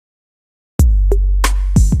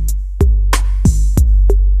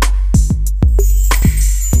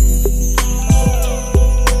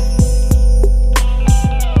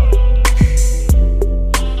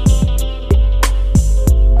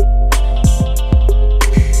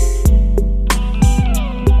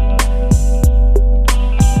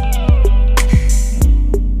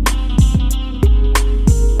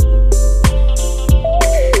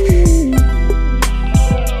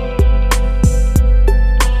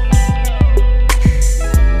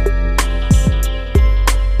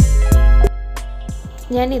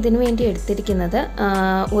ഞാൻ ഇതിനു വേണ്ടി എടുത്തിരിക്കുന്നത്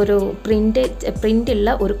ഒരു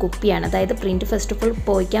പ്രിൻ്റുള്ള ഒരു കുപ്പിയാണ്. അതായത് പ്രിൻ്റ് ഫസ്റ്റ് ഓഫ് ഓൾ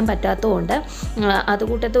പോയിക്കാൻ പറ്റാത്തതുകൊണ്ട്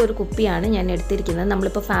അതുകൂട്ടത്തെ ഒരു കുപ്പിയാണ് ഞാൻ എടുത്തിരിക്കുന്നത്.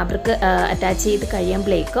 നമ്മളിപ്പോൾ ഫാബ്രിക് അറ്റാച്ച് ചെയ്ത്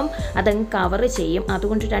കഴിയുമ്പോഴേക്കും അതങ്ങ് കവർ ചെയ്യും.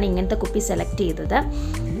 അതുകൊണ്ടിട്ടാണ് ഇങ്ങനത്തെ കുപ്പി സെലക്ട് ചെയ്തത്.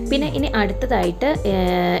 പിന്നെ ഇനി അടുത്തതായിട്ട്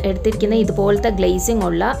എടുത്തിരിക്കുന്ന ഇതുപോലത്തെ ഗ്ലേസിംഗ്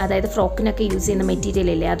ഉള്ള, അതായത് ഫ്രോക്കിനൊക്കെ യൂസ് ചെയ്യുന്ന മെറ്റീരിയൽ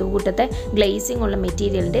ഇല്ലേ, അതുകൂട്ടത്തെ ഗ്ലേസിംഗ് ഉള്ള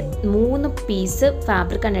മെറ്റീരിയലിൻ്റെ 3 പീസ്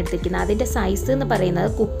ഫാബ്രിക്കാണ് എടുത്തിരിക്കുന്നത്. അതിൻ്റെ സൈസ് എന്ന്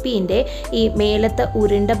പറയുന്നത് കുപ്പീൻ്റെ ഈ മേലത്തെ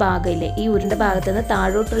ഉരുണ്ട ഭാഗമില്ലേ, ഈ ഉരുണ്ട ഭാഗത്ത് നിന്ന്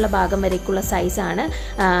താഴോട്ടുള്ള ഭാഗം വരേക്കുള്ള സൈസാണ്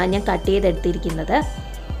ഞാൻ കട്ട് ചെയ്തെടുത്തിരിക്കുന്നത്.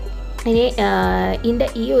 ഇനി ഇതിൻ്റെ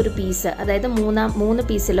ഈ ഒരു പീസ്, അതായത് 3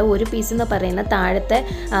 പീസിൽ ഒരു പീസ് എന്ന് പറയുന്ന താഴത്തെ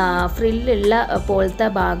ഫ്രില്ലുള്ള പോലത്തെ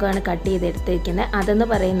ഭാഗമാണ് കട്ട് ചെയ്തെടുത്തിരിക്കുന്നത്. അതെന്ന്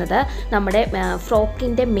പറയുന്നത് നമ്മുടെ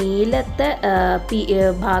ഫ്രോക്കിൻ്റെ മേലത്തെ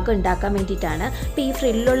ഭാഗം ഉണ്ടാക്കാൻ വേണ്ടിയിട്ടാണ്. അപ്പോൾ ഈ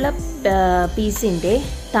ഫ്രില്ലുള്ള പീസിൻ്റെ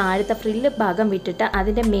താഴത്തെ ഫ്രില്ല് ഭാഗം വിട്ടിട്ട്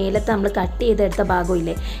അതിൻ്റെ മേലത്തെ നമ്മൾ കട്ട് ചെയ്തെടുത്ത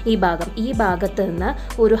ഭാഗമില്ലേ, ഈ ഭാഗത്ത് നിന്ന്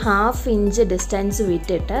ഒരു 1/2 ഇഞ്ച് ഡിസ്റ്റൻസ്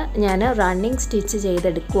വിട്ടിട്ട് ഞാൻ റണ്ണിങ് സ്റ്റിച്ച്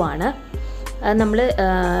ചെയ്തെടുക്കുവാണ്. നമ്മൾ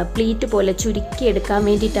പ്ലീറ്റ് പോലെ ചുരുക്കിയെടുക്കാൻ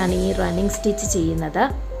വേണ്ടിയിട്ടാണ് ഈ റണ്ണിങ് സ്റ്റിച്ച് ചെയ്യുന്നത്.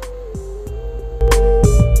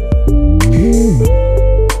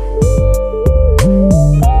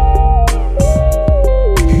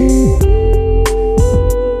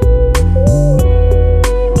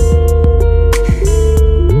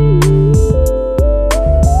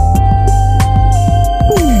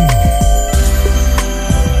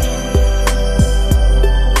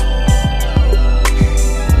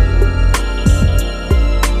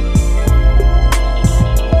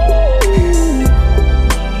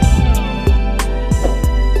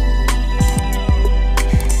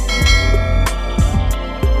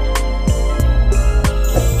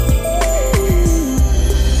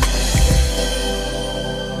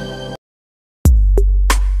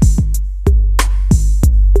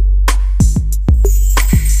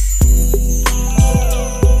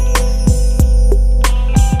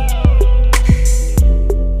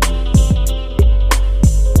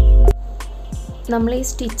 നമ്മൾ ഈ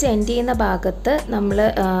സ്റ്റിച്ച് എൻഡ് ചെയ്യുന്ന ഭാഗത്ത് നമ്മൾ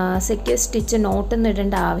സെക്യൂർ സ്റ്റിച്ച് നോട്ടൊന്നും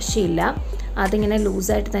ഇടേണ്ട ആവശ്യമില്ല. അതിങ്ങനെ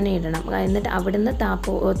ലൂസായിട്ട് തന്നെ ഇടണം. എന്നിട്ട് അവിടുന്ന്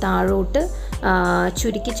താഴോട്ട്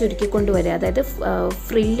ചുരുക്കി കൊണ്ടുവരിക. അതായത്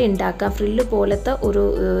ഫ്രില്ല് പോലത്തെ ഒരു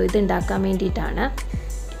ഇതുണ്ടാക്കാൻ വേണ്ടിയിട്ടാണ്.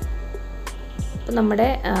 അപ്പോൾ നമ്മുടെ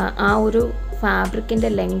ആ ഒരു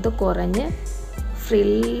ഫാബ്രിക്കിൻ്റെ ലെങ്ത് കുറഞ്ഞ്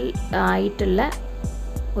ഫ്രിൽ ആയിട്ടുള്ള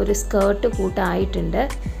ഒരു സ്കേർട്ട് കൂട്ടായിട്ടുണ്ട്.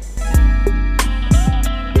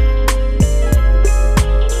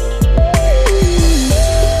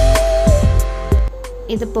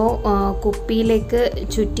 ഇതിപ്പോൾ കുപ്പിയിലേക്ക്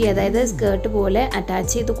ചുറ്റി, അതായത് സ്കേർട്ട് പോലെ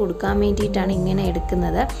അറ്റാച്ച് ചെയ്ത് കൊടുക്കാൻ വേണ്ടിയിട്ടാണ് ഇങ്ങനെ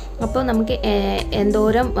എടുക്കുന്നത്. അപ്പോൾ നമുക്ക്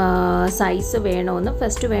എന്തോരം സൈസ് വേണമെന്ന്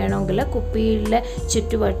ഫസ്റ്റ് വേണമെങ്കിൽ കുപ്പിയിലെ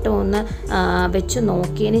ചുറ്റുവട്ടം ഒന്ന് വെച്ച്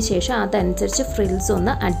നോക്കിയതിന് ശേഷം അതനുസരിച്ച് ഫ്രിൽസ്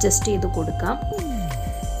ഒന്ന് അഡ്ജസ്റ്റ് ചെയ്ത് കൊടുക്കാം.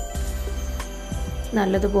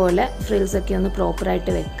 നല്ലതുപോലെ ഫ്രിൽസൊക്കെ ഒന്ന്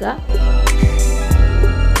പ്രോപ്പറായിട്ട് വെക്കുക.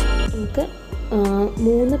 നമുക്ക്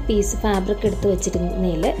 3 പീസ് ഫാബ്രിക് എടുത്ത്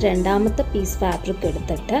വെച്ചിരുന്നതിൽ രണ്ടാമത്തെ പീസ് ഫാബ്രിക്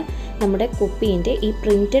എടുത്തിട്ട് നമ്മുടെ കുപ്പീൻ്റെ ഈ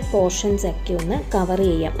പ്രിൻറ്റഡ് പോർഷൻസ് ഒക്കെ ഒന്ന് കവർ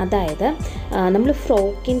ചെയ്യാം. അതായത് നമ്മൾ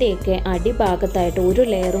ഫ്രോക്കിൻ്റെയൊക്കെ അടിഭാഗത്തായിട്ട് ഒരു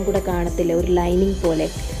ലെയറും കൂടെ കാണത്തില്ല, ഒരു ലൈനിങ് പോലെ.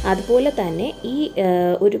 അതുപോലെ തന്നെ ഈ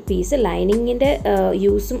ഒരു പീസ് ലൈനിങ്ങിൻ്റെ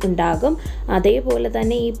യൂസും ഉണ്ടാകും. അതേപോലെ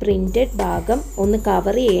തന്നെ ഈ പ്രിൻറ്റഡ് ഭാഗം ഒന്ന്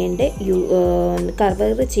കവർ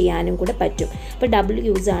ചെയ്യാനും കൂടെ പറ്റും. അപ്പോൾ ഡബിൾ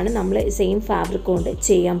യൂസാണ് നമ്മൾ സെയിം ഫാബ്രിക് കൊണ്ട്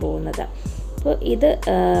ചെയ്യാൻ പോകുന്നത്. അപ്പോൾ ഇത്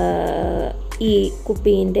ഈ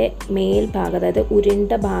കുപ്പീൻ്റെ മേൽഭാഗം, അതായത്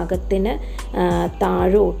ഉരുണ്ട ഭാഗത്തിന്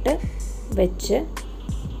താഴോട്ട് വെച്ച്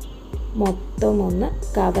മൊത്തം ഒന്ന്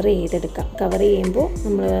കവർ ചെയ്തെടുക്കാം. കവർ ചെയ്യുമ്പോൾ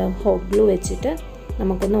നമ്മൾ ഹോട്ട് ഗ്ലൂ വെച്ചിട്ട്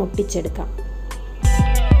നമുക്കൊന്ന് ഒട്ടിച്ചെടുക്കാം.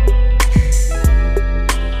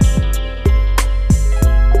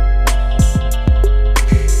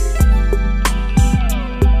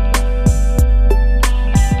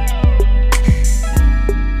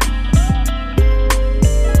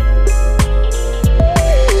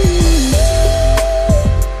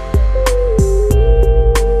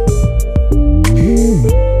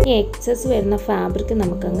 എക്സസ് വരുന്ന ഫാബ്രിക്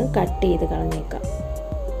നമുക്കങ്ങ് കട്ട് ചെയ്ത് കളഞ്ഞേക്കാം.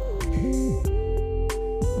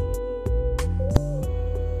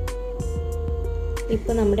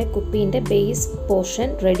 ഇപ്പോൾ നമ്മുടെ കുപ്പീൻ്റെ ബേസ് പോർഷൻ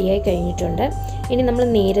റെഡിയായി കഴിഞ്ഞിട്ടുണ്ട്. ഇനി നമ്മൾ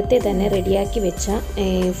നേരത്തെ തന്നെ റെഡിയാക്കി വെച്ച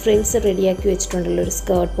ഫ്രിൽസ് റെഡിയാക്കി വെച്ചിട്ടുണ്ടല്ലോ ഒരു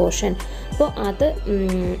സ്കേർട്ട് പോർഷൻ, അപ്പോൾ അത്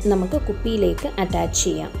നമുക്ക് കുപ്പിയിലേക്ക് അറ്റാച്ച്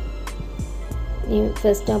ചെയ്യാം. ഈ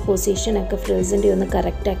ഫസ്റ്റ് ആ പൊസിഷനൊക്കെ ഫ്രിൽസിൻ്റെ ഒന്ന്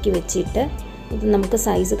കറക്റ്റാക്കി വെച്ചിട്ട് ഇത് നമുക്ക്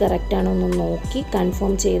സൈസ് കറക്റ്റാണോ എന്ന് നോക്കി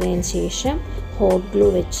കൺഫേം ചെയ്തതിന് ശേഷം ഹോട്ട് ഗ്ലൂ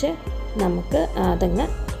വെച്ച് നമുക്ക് അതങ്ങ്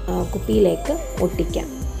കുപ്പിയിലേക്ക് ഒട്ടിക്കാം.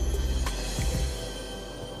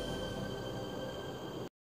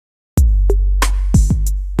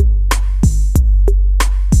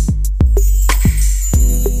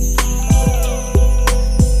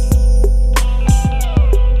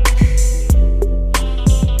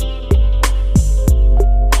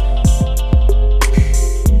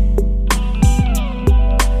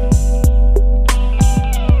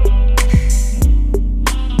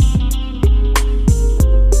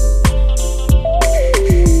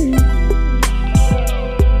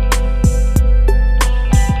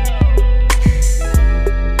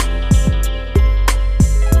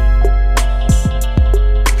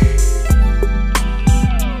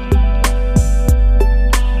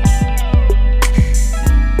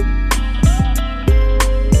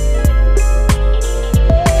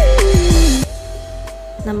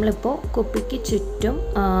 നമ്മളിപ്പോൾ കുപ്പിക്ക് ചുറ്റും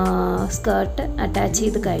സ്കേർട്ട് അറ്റാച്ച്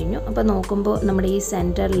ചെയ്ത് കഴിഞ്ഞു. അപ്പോൾ നോക്കുമ്പോൾ നമ്മുടെ ഈ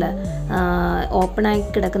സെൻറ്ററിൽ ഓപ്പണായി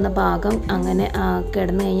കിടക്കുന്ന ഭാഗം അങ്ങനെ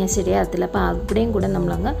കിടന്നു കഴിഞ്ഞാൽ ശരിയാകത്തില്ല. അപ്പോൾ അവിടെയും കൂടെ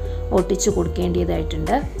നമ്മളങ്ങ് ഒട്ടിച്ച്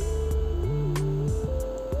കൊടുക്കേണ്ടതായിട്ടുണ്ട്.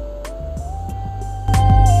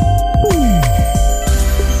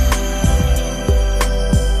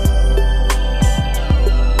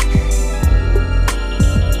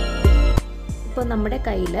 ഇപ്പോൾ നമ്മുടെ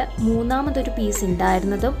കയ്യിൽ മൂന്നാമതൊരു പീസ്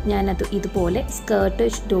ഉണ്ടായിരുന്നതും ഞാനത് ഇതുപോലെ സ്കേർട്ട്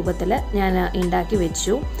രൂപത്തിൽ ഞാൻ ഉണ്ടാക്കി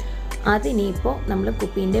വെച്ചു. അതിനിപ്പോൾ നമ്മൾ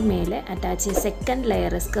കുപ്പീൻ്റെ മേലെ അറ്റാച്ച് ചെയ്ത് സെക്കൻഡ്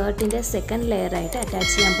ലെയർ, സ്കേർട്ടിൻ്റെ സെക്കൻഡ് ലെയറായിട്ട്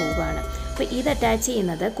അറ്റാച്ച് ചെയ്യാൻ പോവുകയാണ്. അപ്പോൾ ഇത് അറ്റാച്ച്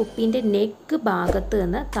ചെയ്യുന്നത് കുപ്പീൻ്റെ നെക്ക് ഭാഗത്ത്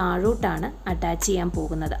നിന്ന് താഴോട്ടാണ് അറ്റാച്ച് ചെയ്യാൻ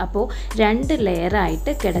പോകുന്നത്. അപ്പോൾ 2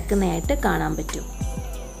 ലെയറായിട്ട് കിടക്കുന്നതായിട്ട് കാണാൻ പറ്റും.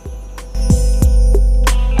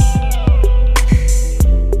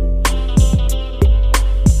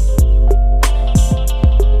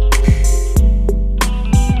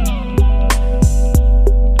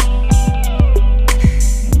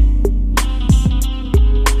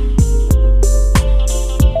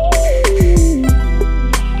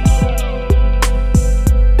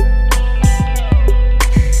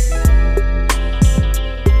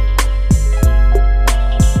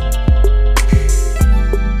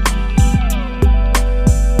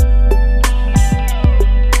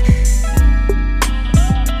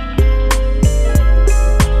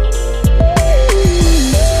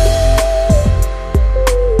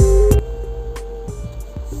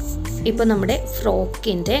 ഇപ്പോൾ നമ്മുടെ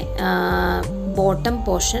ഫ്രോക്കിൻ്റെ ബോട്ടം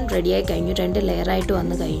പോർഷൻ റെഡിയായി കഴിഞ്ഞു. 2 ലെയറായിട്ട്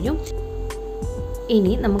വന്നു കഴിഞ്ഞു.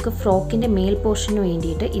 ഇനി നമുക്ക് ഫ്രോക്കിൻ്റെ മേൽ പോർഷന്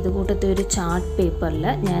വേണ്ടിയിട്ട് ഇതുകൂട്ടത്തെ ഒരു ചാർട്ട് പേപ്പറിൽ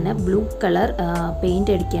ഞാൻ ബ്ലൂ കളർ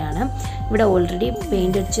പെയിൻ്റ് അടിക്കുകയാണ്. ഇവിടെ ഓൾറെഡി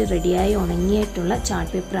പെയിൻ്റ് അടിച്ച് റെഡിയായി ഉണങ്ങിയിട്ടുള്ള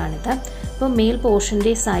ചാർട്ട് പേപ്പറാണിത്. അപ്പോൾ മേൽ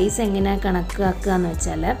പോർഷൻ്റെ സൈസ് എങ്ങനെയാണ് കണക്കാക്കുക എന്ന്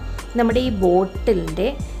വെച്ചാൽ നമ്മുടെ ഈ ബോട്ടിലിൻ്റെ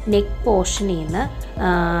നെക്ക് പോർഷനിൽ നിന്ന്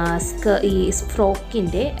ഈ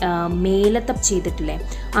ഫ്രോക്കിൻ്റെ മേലത്തെ ചെയ്തിട്ടില്ലേ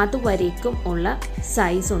അതുവരേക്കും ഉള്ള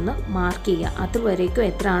സൈസ് ഒന്ന് മാർക്ക് ചെയ്യുക. അതുവരേക്കും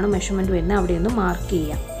എത്രയാണ് മെഷർമെൻറ്റ് വരുന്നത് അവിടെ ഒന്ന് മാർക്ക്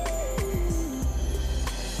ചെയ്യുക.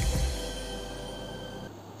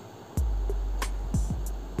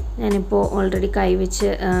 ഞാനിപ്പോൾ ഓൾറെഡി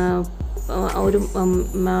കൈവച്ച് ഒരു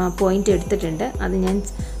പോയിൻ്റ് എടുത്തിട്ടുണ്ട്. അത് ഞാൻ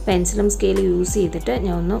പെൻസിലും സ്കെയിലും യൂസ് ചെയ്തിട്ട്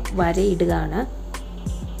ഞാൻ ഒന്ന് വരയിടുകയാണ്.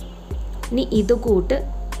 ഇനി ഇതുകൂട്ട്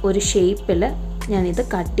ഒരു ഷേപ്പിൽ ഞാനിത്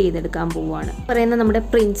കട്ട് ചെയ്തെടുക്കാൻ പോവുകയാണ്. പറയുന്നത് നമ്മുടെ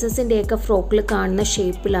പ്രിൻസസിൻ്റെയൊക്കെ ഫ്രോക്കിൽ കാണുന്ന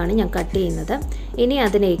ഷേപ്പിലാണ് ഞാൻ കട്ട് ചെയ്യുന്നത്. ഇനി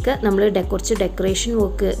അതിലേക്ക് നമ്മൾ കുറച്ച് ഡെക്കറേഷൻ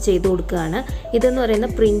വർക്ക് ചെയ്ത് കൊടുക്കുകയാണ്. ഇതെന്ന് പറയുന്ന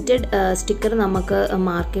പ്രിൻറ്റഡ് സ്റ്റിക്കർ നമുക്ക്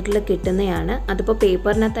മാർക്കറ്റിൽ കിട്ടുന്നതാണ്. അതിപ്പോൾ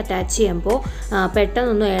പേപ്പറിനകത്ത് അറ്റാച്ച് ചെയ്യുമ്പോൾ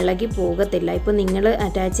പെട്ടെന്നൊന്നും ഇളകി പോകത്തില്ല. ഇപ്പോൾ നിങ്ങൾ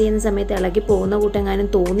അറ്റാച്ച് ചെയ്യുന്ന സമയത്ത് ഇളകി പോകുന്ന കൂട്ടെങ്ങാനും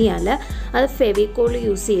തോന്നിയാൽ അത് ഫെവിക്കോൾ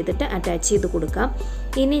യൂസ് ചെയ്തിട്ട് അറ്റാച്ച് ചെയ്ത് കൊടുക്കാം.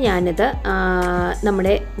 ഇനി ഞാനിത്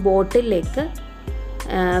നമ്മുടെ ബോട്ടിലേക്ക്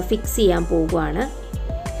ഫിക്സ് ചെയ്യാൻ പോവുകയാണ്.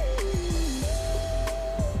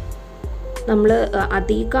 നമ്മൾ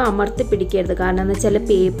അധികം അമർത്തി പിടിക്കരുത്. കാരണം എന്ന് വെച്ചാൽ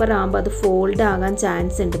പേപ്പർ ആകുമ്പോൾ അത് ഫോൾഡ് ആകാൻ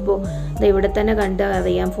ചാൻസ് ഉണ്ട്. ഇപ്പോൾ ഇത് ഇവിടെ തന്നെ കണ്ട്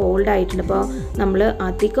അറിയാം ഫോൾഡ് ആയിട്ടുണ്ട്. അപ്പോൾ നമ്മൾ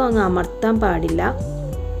അധികം അങ്ങ് അമർത്താൻ പാടില്ല.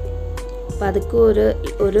 അപ്പോൾ അതൊക്കെ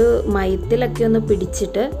ഒരു മയത്തിലൊക്കെ ഒന്ന്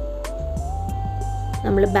പിടിച്ചിട്ട്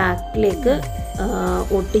നമ്മൾ ബാക്കിലേക്ക്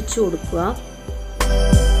ഒട്ടിച്ചു കൊടുക്കുക.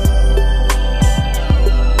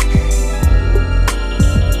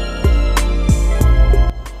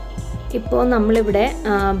 ഇപ്പോൾ നമ്മളിവിടെ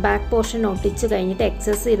ബാക്ക് പോർഷൻ ഒട്ടിച്ച് കഴിഞ്ഞിട്ട്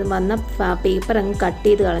എക്സസ് ചെയ്ത് വന്ന പേപ്പർ അങ്ങ് കട്ട്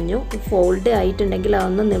ചെയ്ത് കളഞ്ഞു. ഫോൾഡ് ആയിട്ടുണ്ടെങ്കിൽ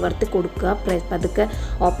അതൊന്ന് നിവർത്തി കൊടുക്കുക. പതുക്കെ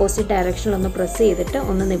ഓപ്പോസിറ്റ് ഡയറക്ഷനിലൊന്ന് പ്രസ് ചെയ്തിട്ട്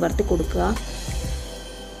ഒന്ന് നിവർത്തി കൊടുക്കുക.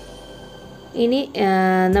 ഇനി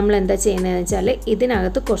നമ്മൾ എന്താ ചെയ്യുന്നതെന്ന് വെച്ചാൽ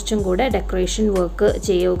ഇതിനകത്ത് കുറച്ചും കൂടെ ഡെക്കറേഷൻ വർക്ക്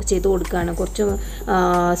ചെയ്ത് കൊടുക്കുകയാണ്. കുറച്ച്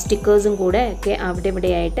സ്റ്റിക്കേഴ്സും കൂടെ ഒക്കെ അവിടെ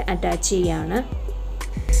ഇവിടെയായിട്ട് അറ്റാച്ച് ചെയ്യുകയാണ്.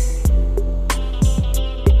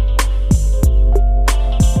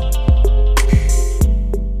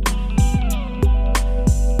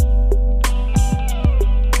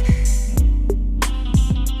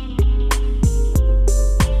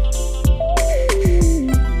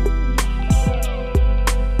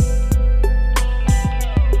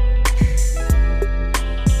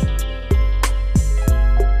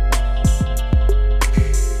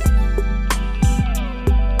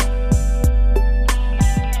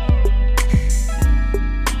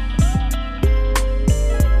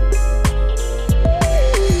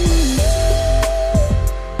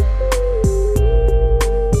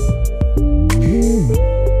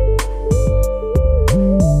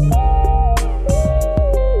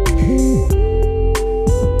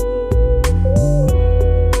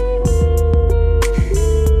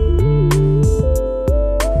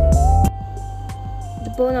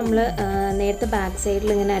 നേരത്തെ ബാക്ക് സൈഡിൽ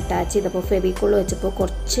ഇങ്ങനെ അറ്റാച്ച് ചെയ്തപ്പോൾ ഫെവിക്കോൾ വെച്ചപ്പോൾ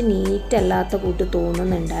കുറച്ച് നീറ്റ് അല്ലാത്ത കൂട്ട്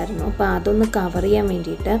തോന്നുന്നുണ്ടായിരുന്നു. അപ്പോൾ അതൊന്ന് കവർ ചെയ്യാൻ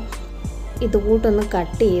വേണ്ടിയിട്ട് ഇതുകൂട്ടൊന്ന്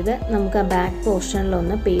കട്ട് ചെയ്ത് നമുക്ക് ആ ബാക്ക്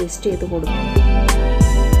പോർഷനിലൊന്ന് പേസ്റ്റ് ചെയ്ത് കൊടുക്കും.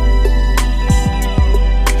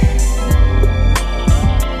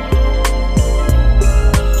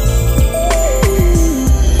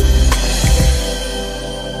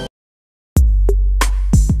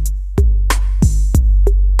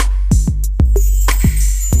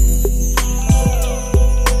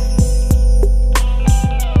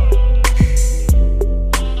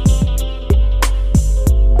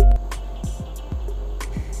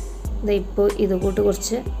 ഇപ്പോൾ ഇതുകൂട്ട്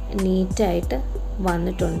കുറച്ച് നീറ്റായിട്ട്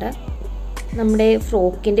വന്നിട്ടുണ്ട്. നമ്മുടെ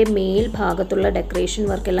ഫ്രോക്കിൻ്റെ മേൽ ഭാഗത്തുള്ള ഡെക്കറേഷൻ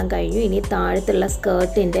വർക്കെല്ലാം കഴിഞ്ഞു. ഇനി താഴത്തുള്ള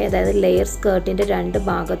സ്കേർട്ടിൻ്റെ, അതായത് ലെയർ സ്കേർട്ടിൻ്റെ 2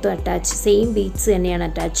 ഭാഗത്തും അറ്റാച്ച് സെയിം ബീഡ്സ് തന്നെയാണ്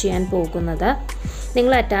അറ്റാച്ച് ചെയ്യാൻ പോകുന്നത്.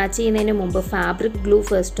 നിങ്ങൾ അറ്റാച്ച് ചെയ്യുന്നതിന് മുമ്പ് ഫാബ്രിക് ഗ്ലൂ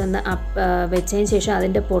ഫസ്റ്റ് ഒന്ന് വെച്ചതിന് ശേഷം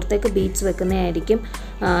അതിൻ്റെ പുറത്തേക്ക് ബീഡ്സ് വെക്കുന്നതായിരിക്കും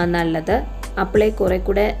നല്ലത്. അപ്പോഴേ കുറേ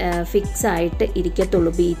കൂടെ ഫിക്സ് ആയിട്ട്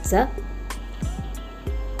ഇരിക്കത്തുള്ളൂ ബീഡ്സ്.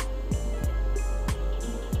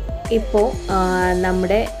 ഇപ്പോൾ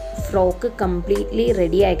നമ്മുടെ ഫ്രോക്ക് കംപ്ലീറ്റ്ലി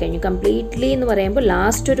റെഡി ആയി കഴിഞ്ഞു. കംപ്ലീറ്റ്ലി എന്ന് പറയുമ്പോൾ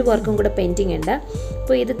ലാസ്റ്റ് ഒരു വർക്കും കൂടെ പെൻഡിങ് ഉണ്ട്.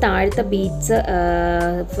 അപ്പോൾ ഇത് താഴത്തെ ബീഡ്സ്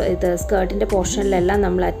ഇത് സ്കേർട്ടിൻ്റെ പോർഷനിലെല്ലാം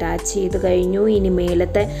നമ്മൾ അറ്റാച്ച് ചെയ്ത് കഴിഞ്ഞു. ഇനി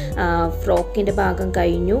മേലത്തെ ഫ്രോക്കിൻ്റെ ഭാഗം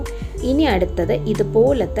കഴിഞ്ഞു. ഇനി അടുത്തത്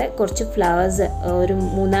ഇതുപോലത്തെ കുറച്ച് ഫ്ലവേഴ്സ്, ഒരു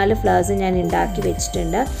 3-4 ഫ്ലവേഴ്സ് ഞാൻ ഉണ്ടാക്കി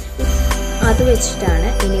വെച്ചിട്ടുണ്ട്. അത് വെച്ചിട്ടാണ്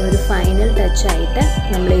ഇനി ഒരു ഫൈനൽ ടച്ചായിട്ട്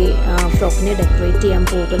നമ്മൾ ഈ ഫ്രോക്കിനെ ഡെക്കറേറ്റ് ചെയ്യാൻ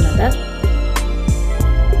പോകുന്നത്.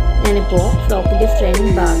 ഞാനിപ്പോൾ ഫ്രോക്കിൻ്റെ ഫ്രണ്ട്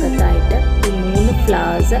ഭാഗത്തായിട്ട് ഈ 3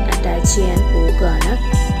 ഫ്ലവേഴ്സ് അറ്റാച്ച് ചെയ്യാൻ പോകുകയാണ്.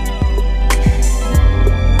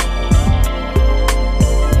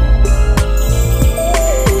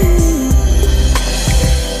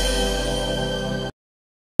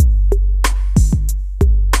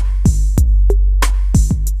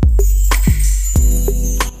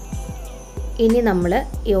 ഇനി നമ്മൾ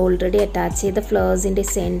ഈ ഓൾറെഡി അറ്റാച്ച് ചെയ്ത ഫ്ലവേഴ്സിൻ്റെ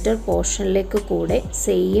സെൻറ്റർ പോർഷനിലേക്ക് കൂടെ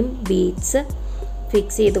സെയിം ബീഡ്സ്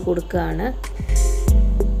ഫിക്സ് ചെയ്ത് കൊടുക്കുകയാണ്.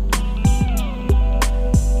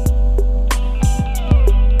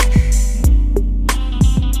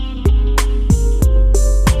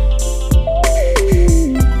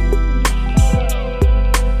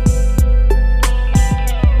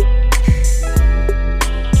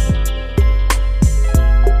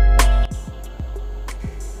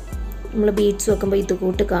 നമ്മൾ ബീഡ്സ് വെക്കുമ്പോൾ ഇത്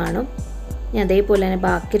കൂട്ട് കാണും. ഞാൻ അതേപോലെ തന്നെ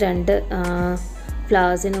ബാക്കി 2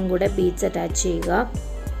 ഫ്ലവേഴ്സിനും കൂടെ ബീഡ്സ് അറ്റാച്ച് ചെയ്യുക.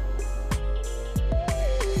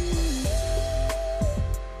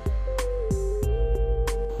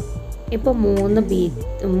 ഇപ്പോൾ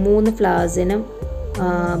 3 ഫ്ലവേഴ്സിനും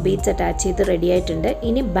ബീഡ്സ് അറ്റാച്ച് ചെയ്ത് റെഡി ആയിട്ടുണ്ട്.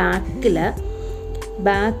 ഇനി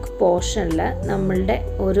ബാക്ക് പോർഷനിൽ നമ്മളുടെ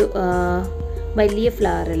ഒരു വലിയ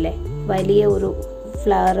ഫ്ലവറല്ലേ, വലിയ ഒരു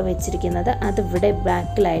ഫ്ലവർ വെച്ചിരിക്കുന്നത് അതിവിടെ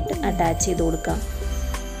ബാക്കിലായിട്ട് അറ്റാച്ച് ചെയ്ത് കൊടുക്കാം.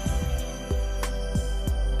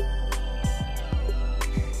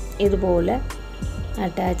 ഇതുപോലെ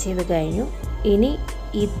അറ്റാച്ച് ചെയ്ത് കഴിഞ്ഞു. ഇനി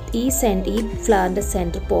ഈ ഫ്ലവറിൻ്റെ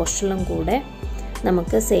സെൻറ്റർ പോർഷനിലും കൂടെ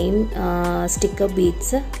നമുക്ക് സെയിം സ്റ്റിക്കർ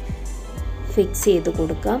ബീഡ്സ് ഫിക്സ് ചെയ്ത്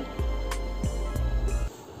കൊടുക്കാം.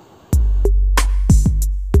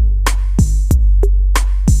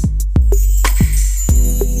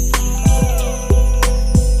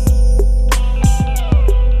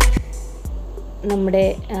 നമ്മുടെ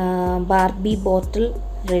ബാർബി ബോട്ടിൽ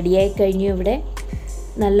റെഡിയായി കഴിഞ്ഞു. ഇവിടെ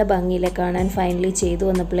നല്ല ഭംഗിയിലെ കാണാൻ ഫൈനലി ചെയ്തു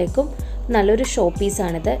വന്നപ്പോഴേക്കും നല്ലൊരു ഷോ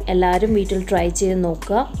പീസാണിത്. എല്ലാവരും വീട്ടിൽ ട്രൈ ചെയ്ത്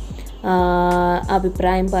നോക്കുക,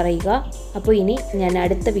 അഭിപ്രായം പറയുക. അപ്പോൾ ഇനി ഞാൻ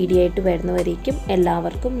അടുത്ത വീഡിയോ ആയിട്ട് വരുന്നവരേക്കും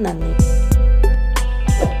എല്ലാവർക്കും നന്ദി.